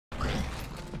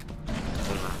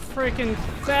freaking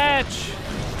fetch.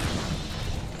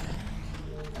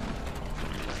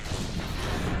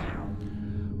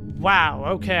 Wow,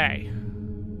 okay.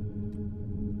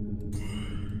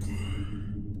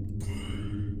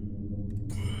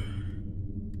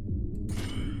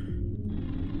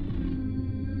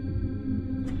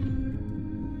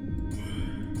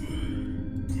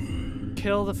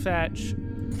 Kill the fetch,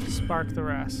 spark the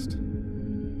rest.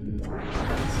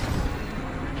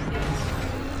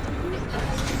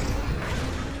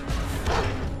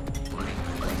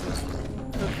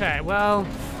 Okay, well,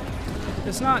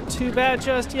 it's not too bad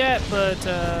just yet, but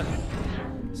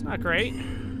it's not great.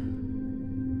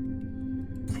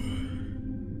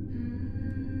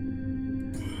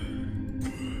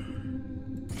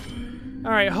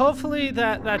 All right, hopefully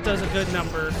that does a good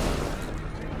number.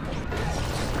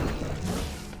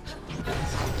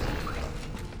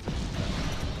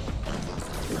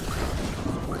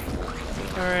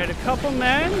 All right, a couple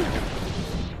men.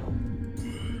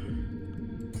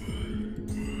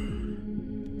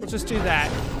 We'll just do that.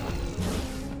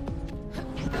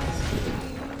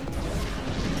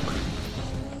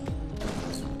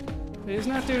 He's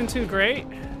not doing too great.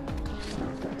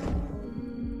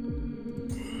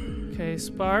 Okay,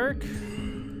 spark.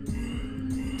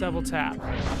 Double tap.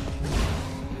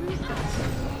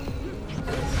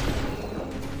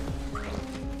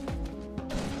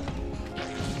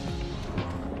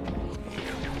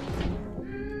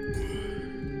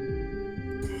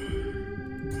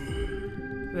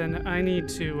 Then I need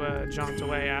to jaunt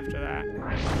away after that.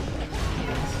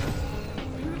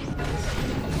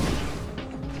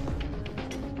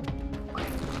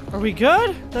 Are we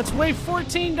good? That's wave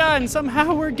 14 done.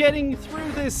 Somehow we're getting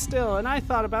through this still, and I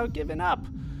thought about giving up.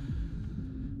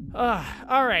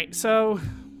 All right, so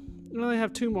we only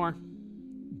have 2 more.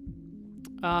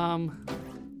 I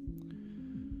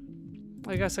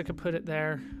guess I could put it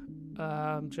there,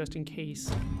 just in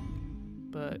case.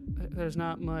 But there's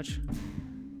not much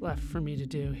left for me to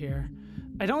do here.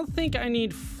 I don't think I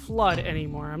need flood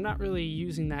anymore. I'm not really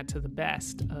using that to the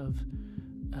best of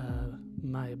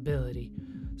my ability.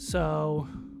 So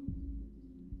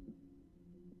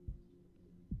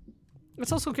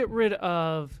let's also get rid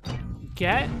of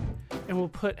get, and we'll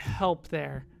put help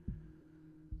there.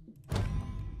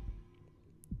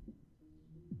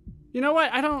 You know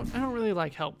what? I don't really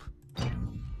like help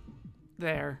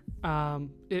there.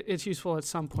 It's useful at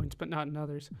some points, but not in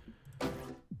others.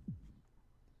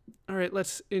 All right,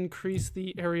 let's increase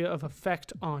the area of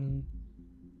effect on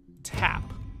tap.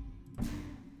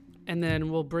 And then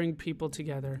we'll bring people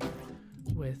together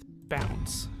with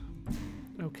bounce.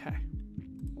 Okay.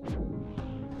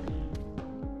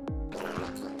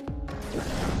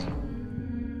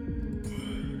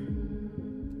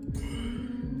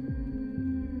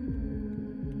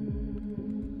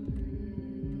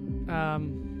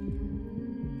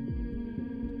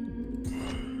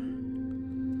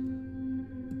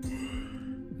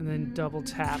 And then double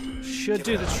tap should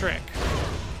do the trick.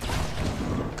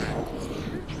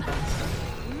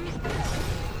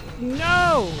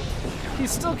 No!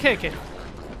 He's still kicking,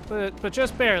 but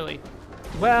just barely.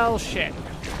 Well, shit.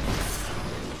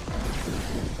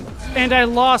 And I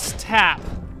lost tap.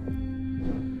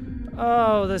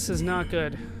 Oh, this is not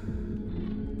good.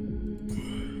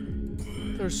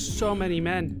 There's so many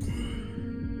men.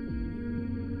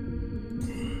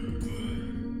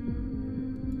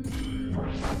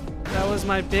 That was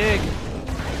my big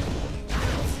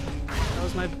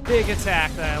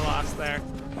attack that I lost there.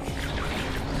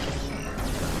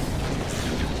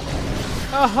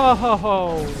 Oh ho ho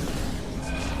ho.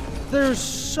 There's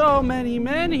so many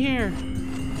men here.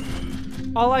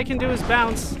 All I can do is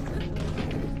bounce.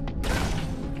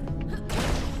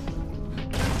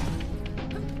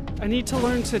 I need to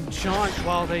learn to jaunt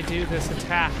while they do this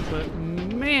attack, but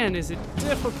man, is it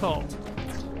difficult.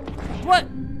 What?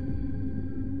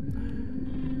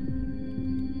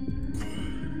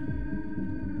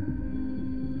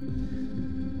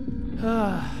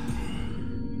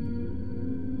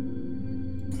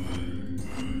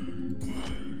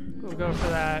 We'll go for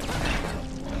that.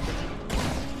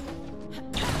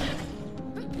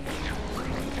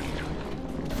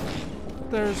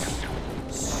 There's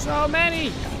so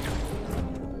many.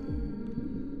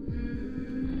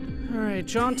 All right,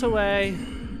 jaunt away.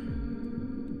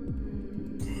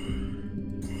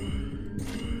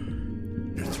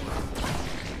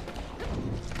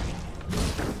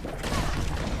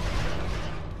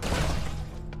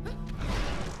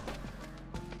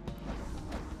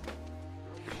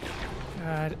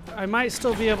 God, I might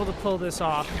still be able to pull this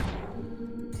off,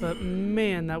 but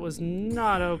man, that was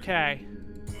not okay.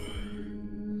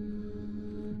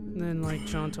 And then, like,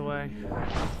 jaunt away.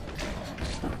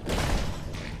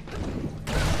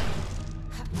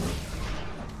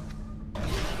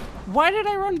 Why did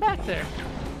I run back there?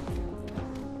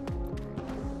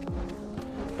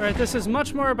 Alright, this is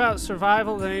much more about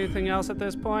survival than anything else at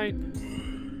this point.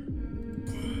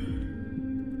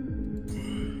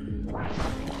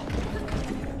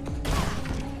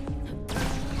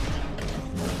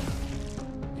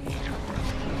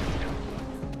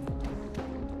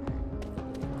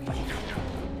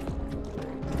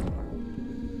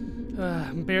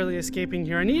 I'm barely escaping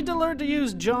here. I need to learn to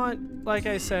use jaunt, like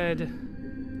I said,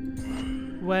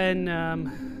 when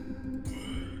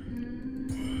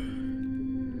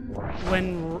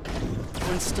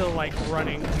still, like,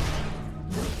 running.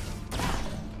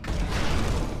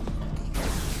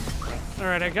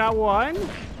 Alright, I got one.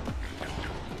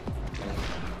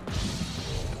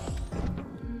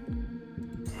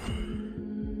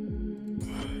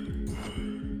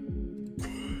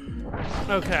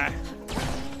 Okay.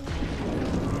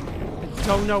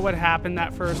 Don't know what happened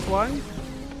that first one.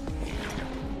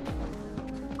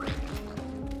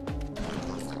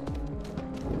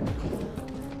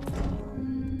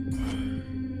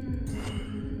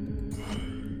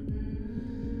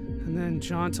 And then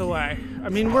jaunt away. I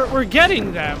mean, we're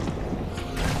getting them.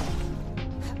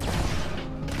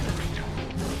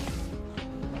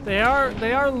 They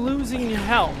are losing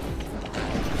health.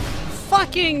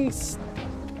 Fucking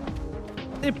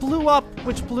it blew up,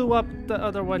 which blew up the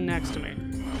other one next to me.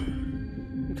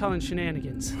 I'm calling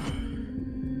shenanigans.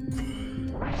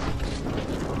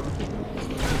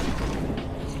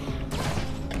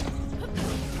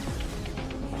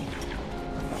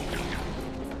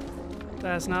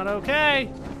 That's not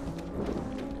okay.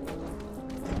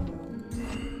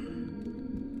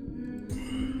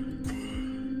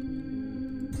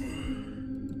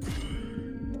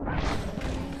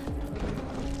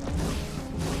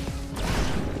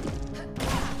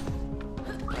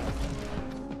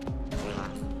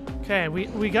 Okay,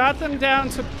 we got them down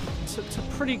to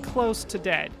pretty close to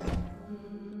dead.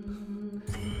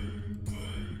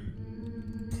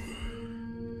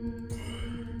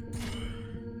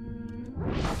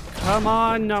 Come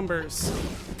on, numbers.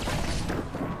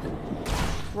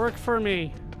 Work for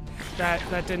me.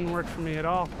 That didn't work for me at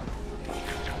all.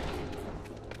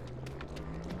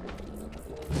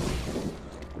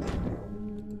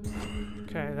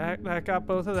 Okay, that got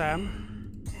both of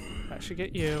them. That should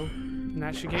get you. And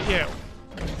that should get you.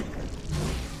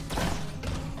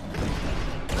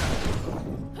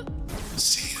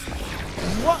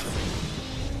 What?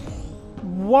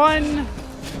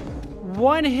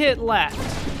 One hit left.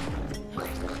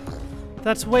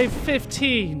 That's wave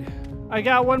 15. I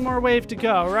got one more wave to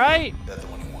go, right? That's the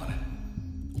one you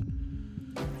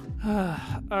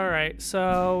wanted. Alright,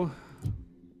 so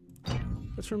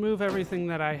let's remove everything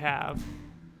that I have.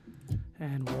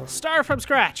 And we'll start from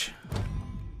scratch.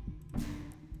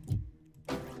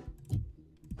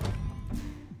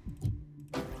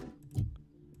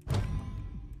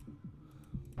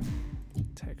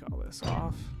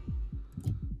 Off.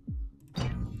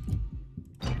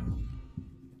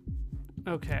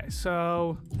 Okay,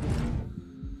 so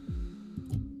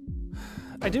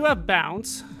I do have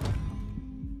bounce.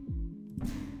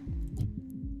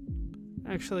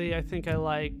 Actually, I think I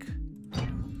like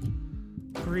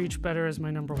breach better as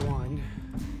my number one.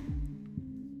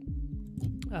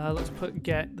 Let's put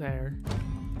get there.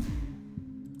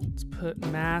 Let's put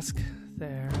mask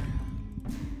there.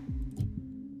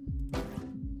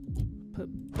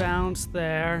 Bounce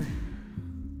there.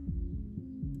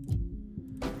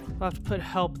 I'll have to put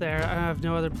help there. I have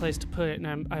no other place to put it,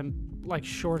 and I'm like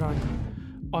short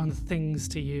on things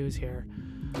to use here.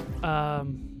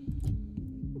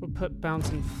 We'll put bounce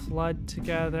and flood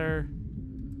together.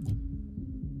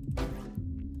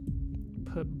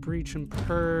 Put breach and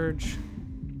purge.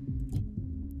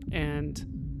 And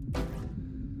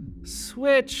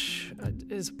switch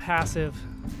is passive.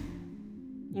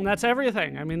 And that's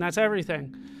everything. I mean, that's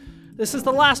everything. This is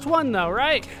the last one, though,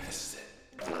 right?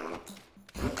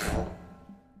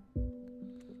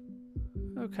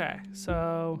 Okay,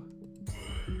 so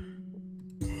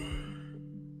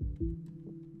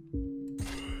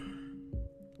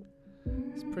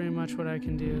it's pretty much what I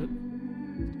can do.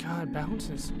 God, bounce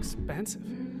is expensive.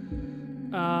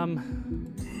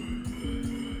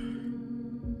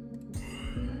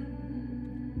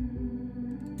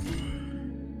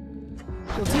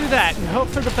 We'll do that and hope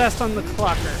for the best on the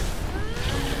clucker.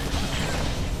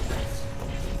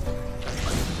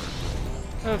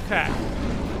 Okay.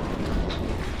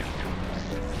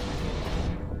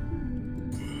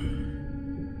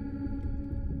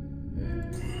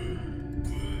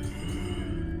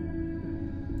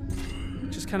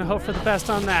 kind of hope for the best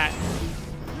on that.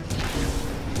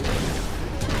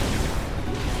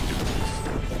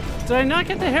 Did I not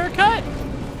get the haircut?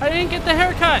 I didn't get the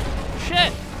haircut.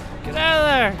 Shit. Get out of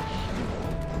there.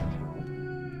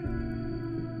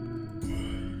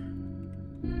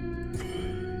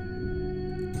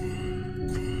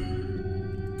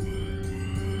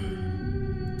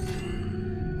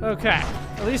 Okay.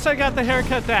 At least I got the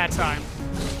haircut that time.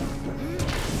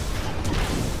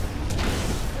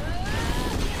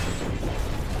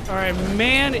 Alright,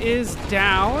 man is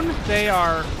down. They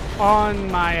are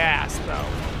on my ass, though.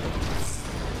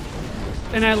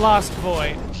 And I lost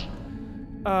Void.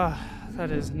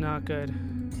 That is not good.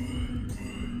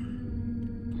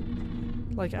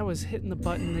 Like, I was hitting the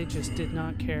button, they just did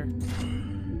not care.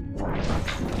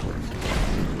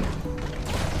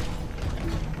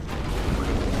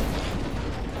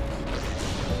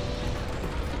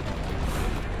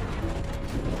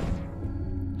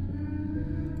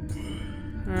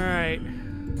 Alright.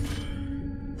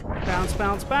 Bounce,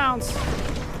 bounce, bounce.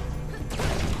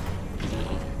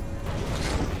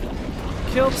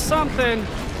 Killed something.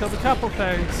 Killed a couple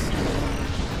things.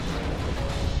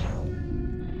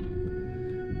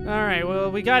 Alright,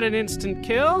 well, we got an instant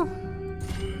kill.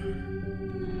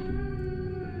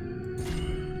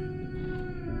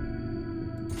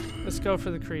 Let's go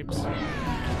for the creeps.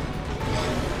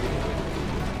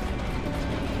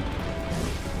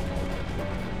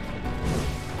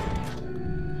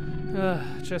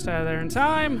 Just out of there in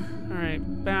time.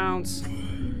 Alright, bounce.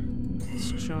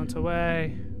 Let's jaunt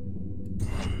away.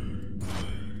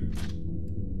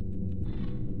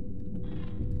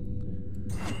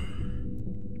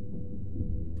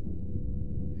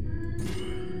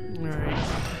 Alright.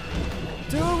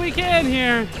 Do what we can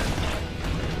here.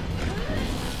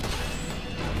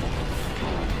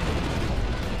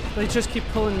 They just keep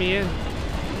pulling me in.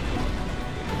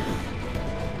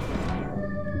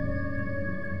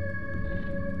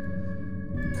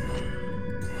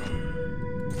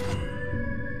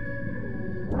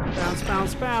 Bounce,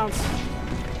 bounce, bounce.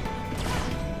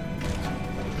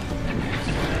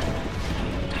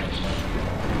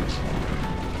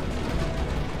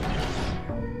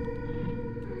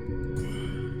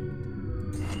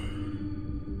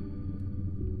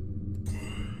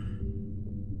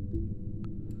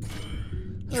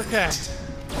 Okay.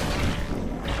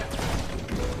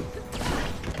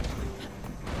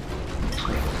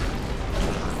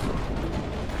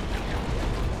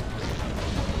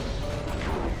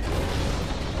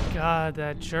 God,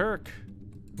 that jerk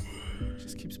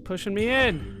just keeps pushing me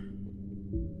in.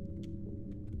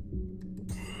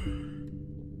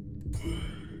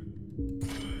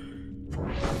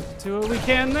 Do what we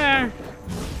can there.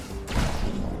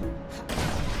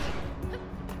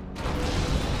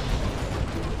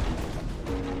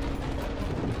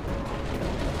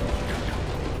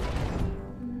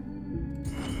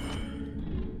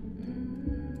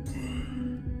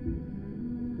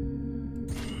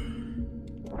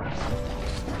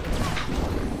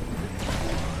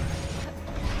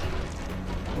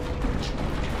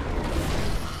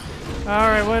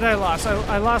 Alright, what did I lose?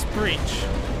 I lost Breach.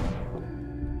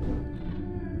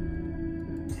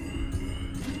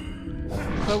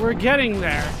 But we're getting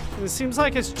there. It seems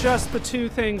like it's just the two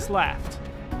things left.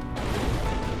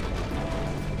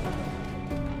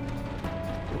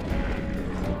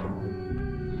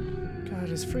 God,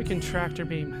 his freaking tractor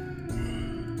beam.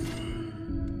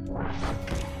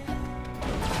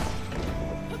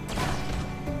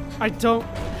 I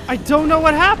don't know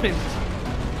what happened.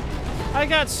 I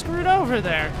got screwed over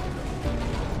there.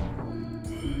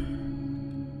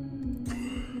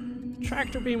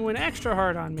 Tractor beam went extra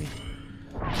hard on me.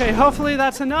 Okay, hopefully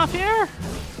that's enough here.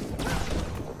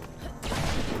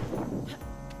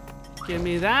 Give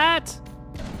me that.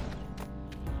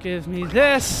 Give me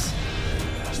this.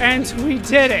 And we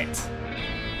did it.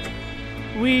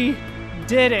 We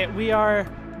did it. We are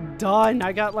done.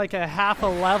 I got like a half a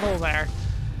level there.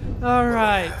 All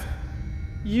right.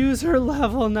 User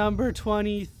level number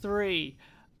 23.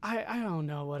 I don't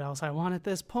know what else I want at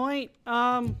this point.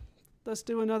 Let's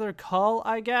do another call,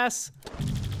 I guess.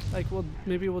 Like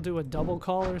maybe we'll do a double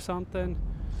call or something.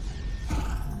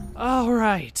 All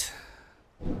right.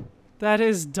 That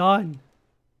is done.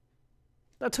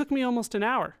 That took me almost an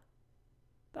hour.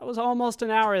 That was almost an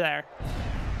hour there.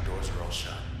 Doors are all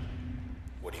shut.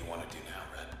 What do you want to do now,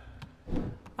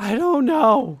 Red? I don't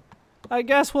know. I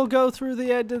guess we'll go through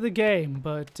the end of the game,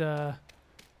 but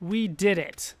we did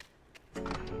it.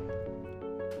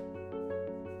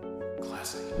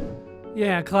 Classic.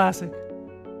 Yeah, classic.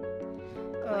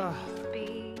 I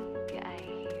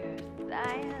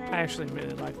actually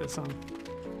really like this song.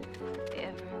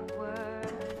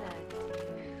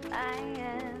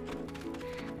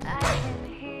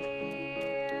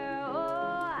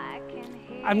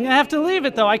 I'm gonna have to leave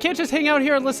it though. I can't just hang out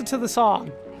here and listen to the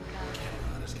song.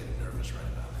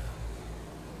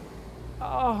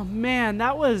 Oh man,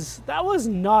 that was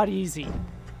not easy.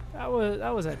 That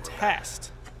was a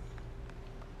test.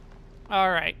 All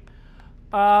right.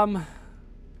 Yeah,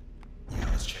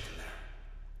 let's check in there.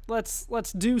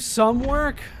 Let's do some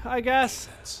work, I guess.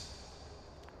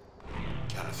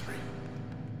 Count of 3.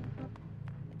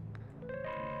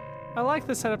 I like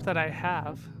the setup that I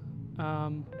have. So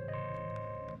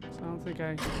I don't think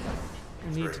I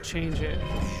need to change it.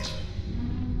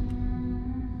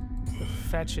 The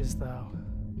fetches, though.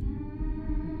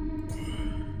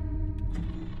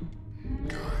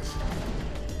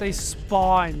 They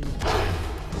spawn.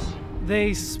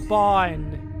 They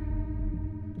spawn.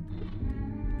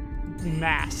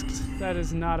 Masked. That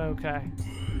is not okay.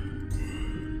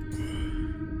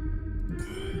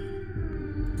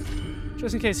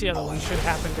 Just in case the other one should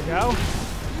happen to go.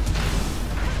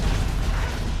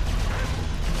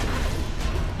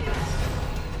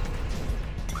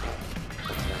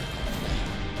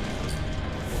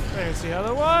 There's the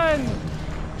other one.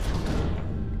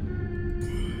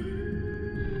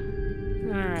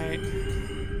 All right.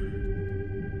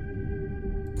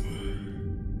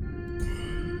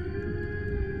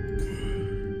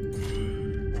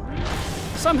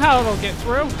 Somehow it'll get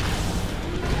through.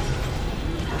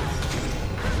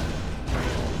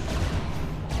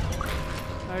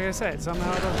 Like I said,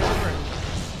 somehow it'll get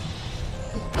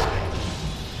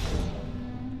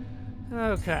through.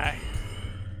 Okay.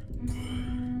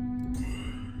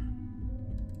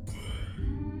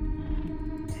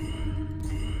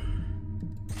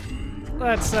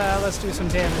 Let's do some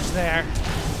damage there.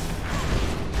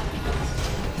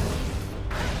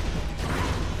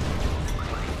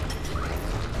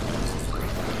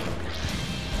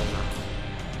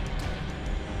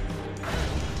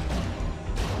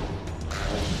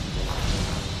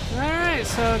 Alright,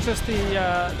 so just the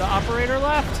operator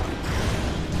left.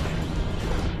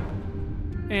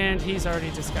 And he's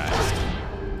already disguised.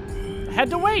 I had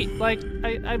to wait. Like,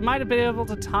 I might have been able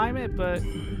to time it, but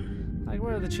like,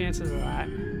 what are the chances of that?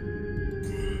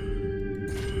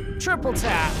 Triple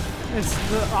tap. It's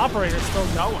the operator's still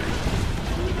going.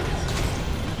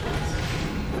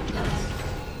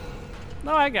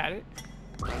 No, I got it.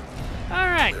 All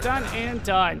right, done and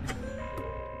done.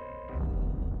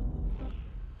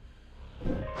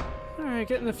 All right,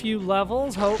 getting a few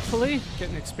levels, hopefully.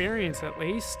 Getting experience at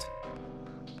least.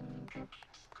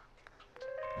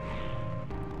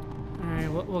 All right,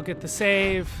 we'll get the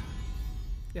save.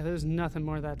 Yeah, there's nothing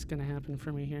more that's gonna happen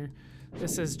for me here.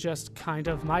 This is just kind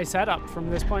of my setup from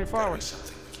this point forward.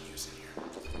 Something we can use in here.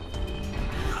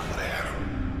 Not what I have.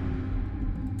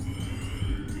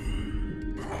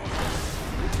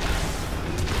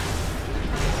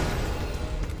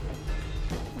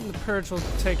 And the purge will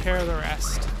take care of the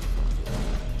rest.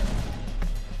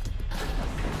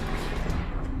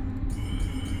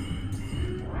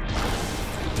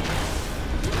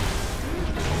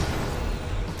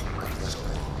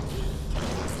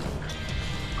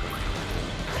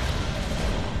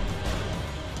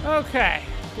 Okay,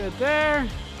 good there.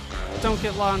 Don't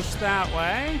get launched that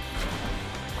way.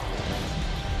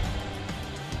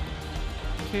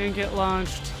 Can get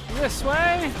launched this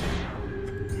way.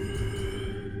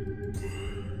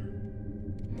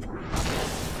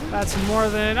 That's more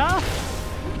than enough.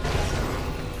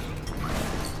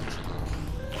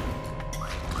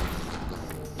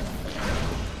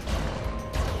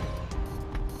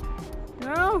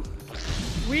 No?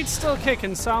 Weed's still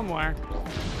kicking somewhere.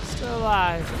 Still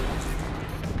alive.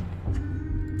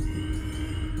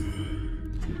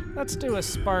 Let's do a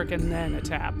spark and then a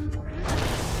tap.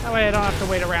 That way I don't have to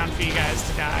wait around for you guys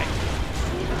to die.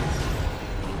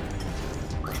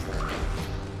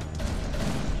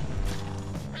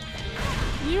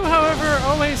 You, however,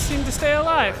 always seem to stay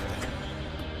alive.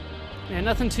 Yeah,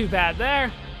 nothing too bad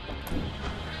there.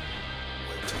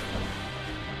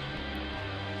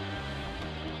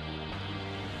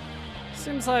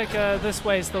 Seems like this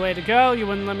way's the way to go. You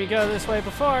wouldn't let me go this way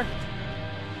before.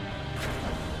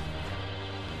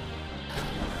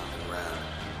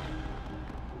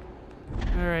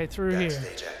 All right, through here.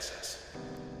 Backstage access.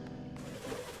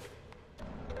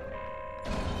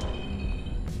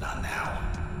 Not now.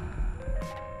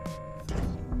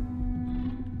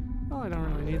 Well, I don't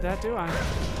really need that, do I?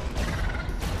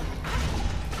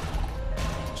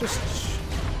 Just...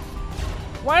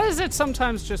 Why does it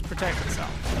sometimes just protect itself?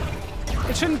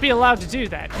 It shouldn't be allowed to do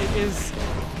that. It is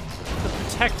the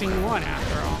protecting one,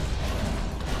 after all.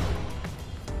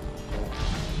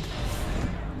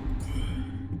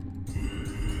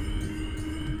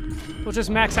 We'll just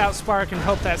max out Spark and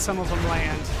hope that some of them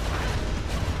land.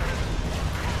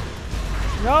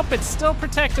 Nope, it's still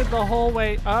protected the whole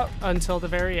way up until the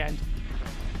very end.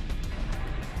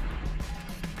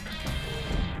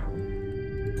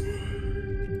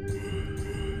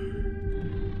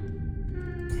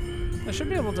 I should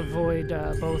be able to avoid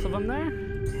both of them there.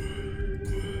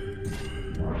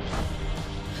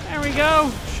 There we go.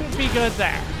 Should be good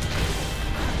there.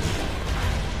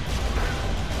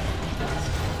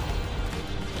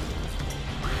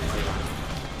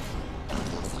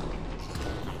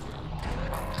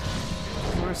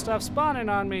 More stuff spawning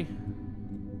on me.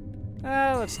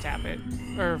 Let's tap it.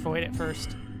 Or avoid it first.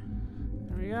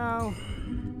 There we go.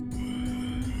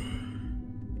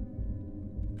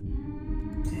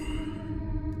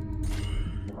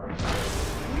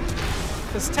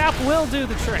 This tap will do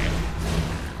the trick.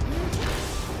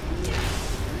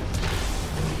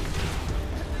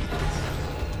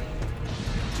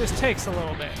 Just takes a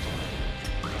little bit.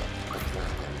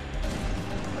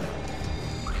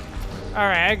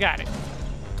 Alright, I got it.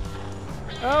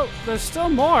 Oh, there's still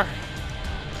more.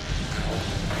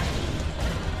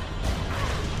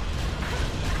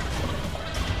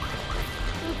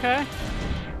 Okay.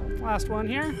 Last one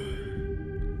here.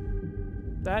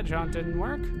 That jaunt didn't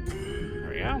work. There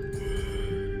we go.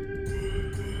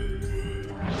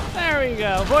 There we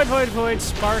go. Void, void, void,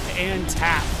 spark, and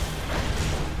tap.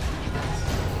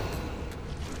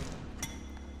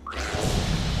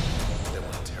 They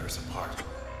want to tear us apart.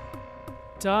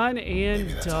 Done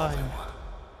and done.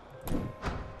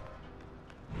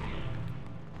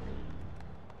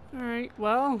 Alright,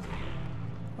 well,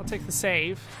 I'll take the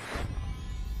save.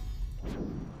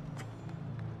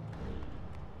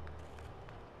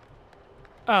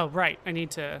 Oh, right. I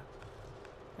need to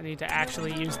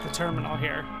actually use the terminal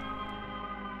here.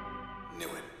 Knew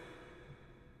it.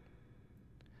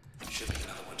 Should be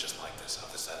another one just like this on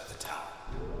the side of the tower.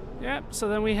 Yep, so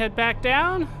then we head back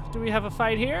down. Do we have a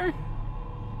fight here?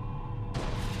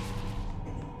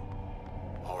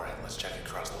 Alright, let's check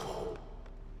across the hole.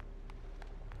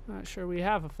 Not sure we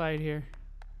have a fight here.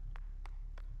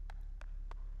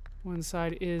 One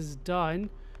side is done.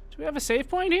 Do we have a save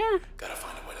point here? Gotta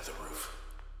find a way to the roof.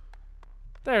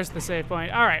 There's the save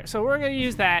point. All right, so we're going to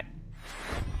use that.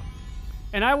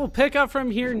 And I will pick up from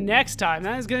here next time.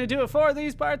 That is going to do it for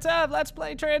these parts of Let's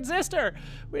Play Transistor.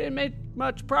 We didn't make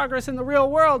much progress in the real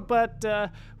world, but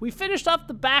we finished up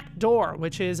the back door,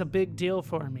 which is a big deal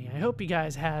for me. I hope you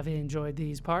guys have enjoyed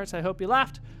these parts. I hope you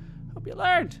laughed. Hope you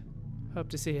learned. Hope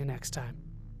to see you next time.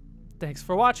 Thanks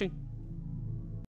for watching.